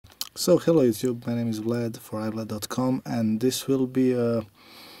So hello YouTube, my name is Vlad for iVlad.com, and this will be a,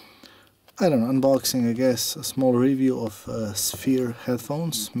 I don't know, unboxing, I guess, a small review of Sphear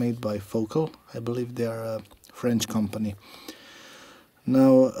headphones made by Focal. I believe they are a French company.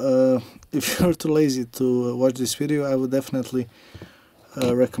 Now, if you're too lazy to watch this video, I would definitely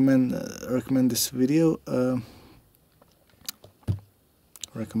recommend this video.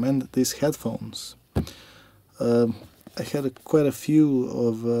 Recommend these headphones. I had quite a few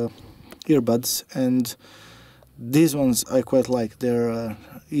of earbuds, and these ones I quite like. They're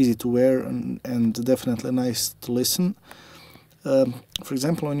easy to wear and definitely nice to listen. For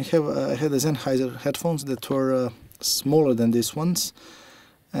example, when you have I had the Sennheiser headphones that were smaller than these ones,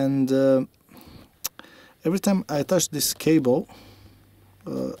 and every time I touch this cable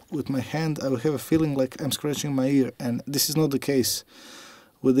with my hand, I will have a feeling like I'm scratching my ear, and this is not the case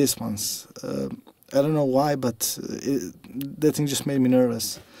with these ones. I don't know why, but that thing just made me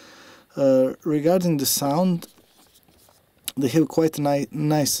nervous. Regarding the sound, they have quite a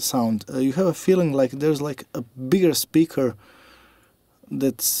nice sound. You have a feeling like there's like a bigger speaker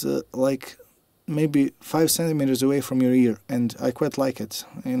that's like maybe 5 centimeters away from your ear, and I quite like it.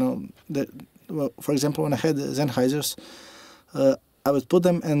 You know, that, well, for example, when I had the Sennheisers, I would put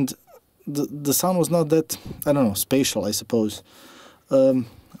them, and the sound was not that, I don't know, spatial, I suppose.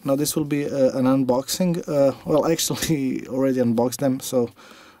 Now this will be an unboxing. Well, I actually already unboxed them, so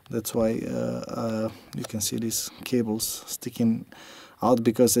that's why you can see these cables sticking out,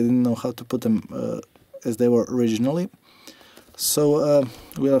 because I didn't know how to put them as they were originally. So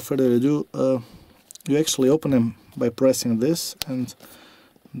without further ado, you actually open them by pressing this, and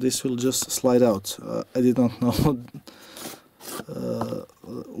this will just slide out. I did not know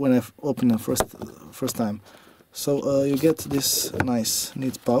when I opened them first time. So you get this nice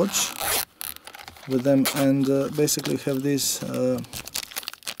neat pouch with them, and basically you have these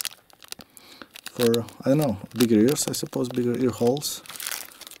for, I don't know, bigger ears, I suppose, bigger ear holes.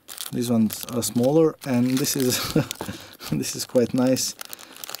 These ones are smaller, and this is this is quite nice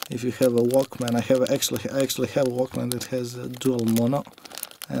if you have a Walkman. I actually have a Walkman that has a dual mono,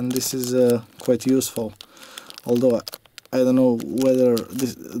 and this is quite useful. Although I don't know whether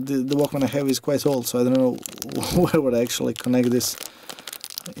the Walkman I have is quite old, so I don't know where would I actually connect this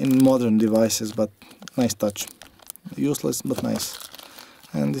in modern devices, but nice touch. Useless, but nice.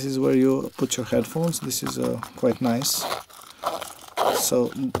 And this is where you put your headphones. This is quite nice.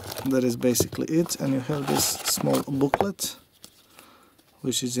 So that is basically it, and you have this small booklet,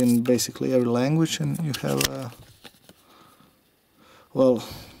 which is in basically every language, and you have a, well,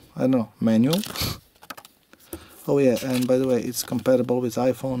 I don't know, manual. Oh yeah, and by the way, it's compatible with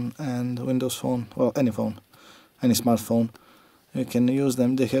iPhone and Windows Phone, well, any phone, any smartphone. You can use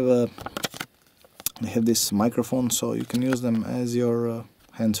them. They have this microphone, so you can use them as your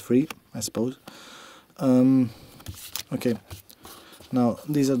hands-free, I suppose. Okay, now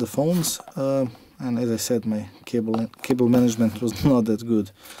these are the phones, and as I said, my cable management was not that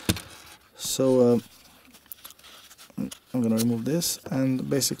good. So I'm gonna remove this, and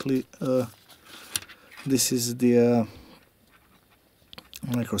basically this is the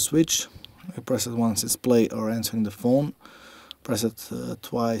micro switch. You press it once, it's play or answering the phone. Press it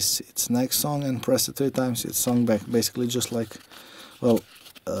twice, it's next song, and press it 3 times, it's song back. Basically just like, well,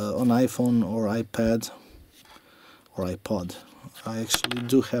 on iPhone or iPad or iPod. I actually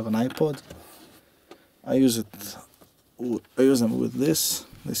do have an iPod. I use them with this.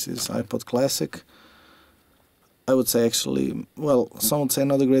 This is iPod Classic. I would say actually, well, some would say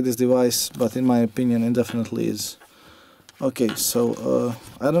not the greatest device, but in my opinion it definitely is. Okay, so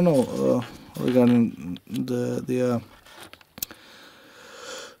I don't know regarding the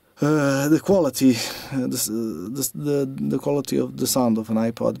quality, the quality of the sound of an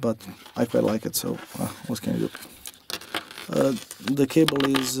iPod, but I quite like it. So what can you do? The cable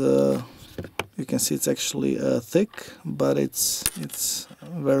is, you can see it's actually thick, but it's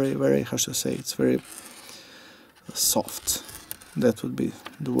very, how should I say, it's very soft. That would be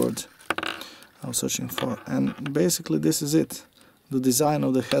the word I was searching for. And basically this is it. The design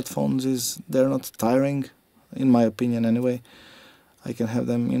of the headphones is, they're not tiring, in my opinion anyway. I can have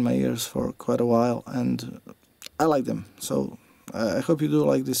them in my ears for quite a while, and I like them. So I hope you do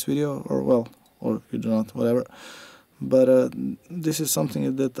like this video, or well, or you do not, whatever. But this is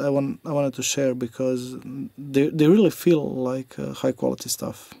something that I wanted to share, because they really feel like high quality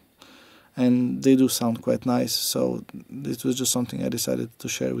stuff, and they do sound quite nice. So this was just something I decided to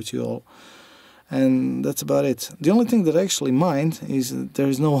share with you all, and that's about it. The only thing that I actually mind is that there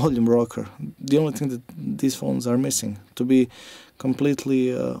is no volume rocker. The only thing that these phones are missing. To be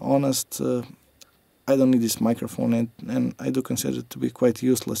completely honest, I don't need this microphone, and I do consider it to be quite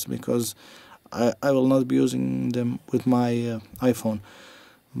useless, because I will not be using them with my iPhone,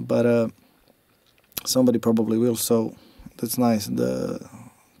 but somebody probably will, so that's nice. The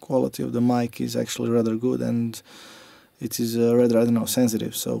quality of the mic is actually rather good, and it is rather, I don't know,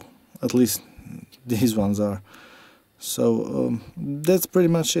 sensitive, so at least these ones are. So that's pretty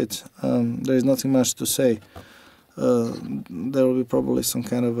much it. There is nothing much to say. There will be probably some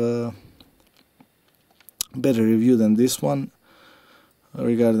kind of a better review than this one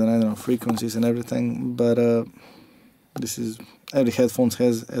regarding, I don't know, frequencies and everything, but this is, every headphones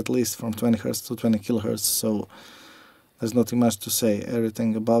has at least from 20 Hz to 20 kHz, so there's nothing much to say.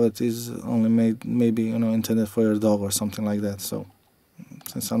 Everything above it is only made, maybe, you know, intended for your dog or something like that. So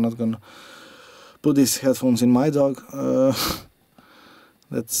since I'm not gonna put these headphones in my dog,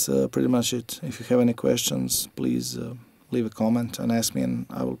 that's pretty much it. If you have any questions, please leave a comment and ask me, and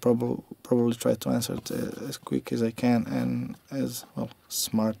I will probably try to answer it as quick as I can and as, well,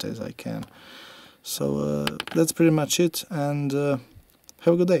 smart as I can. So that's pretty much it, and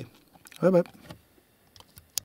have a good day. Bye bye.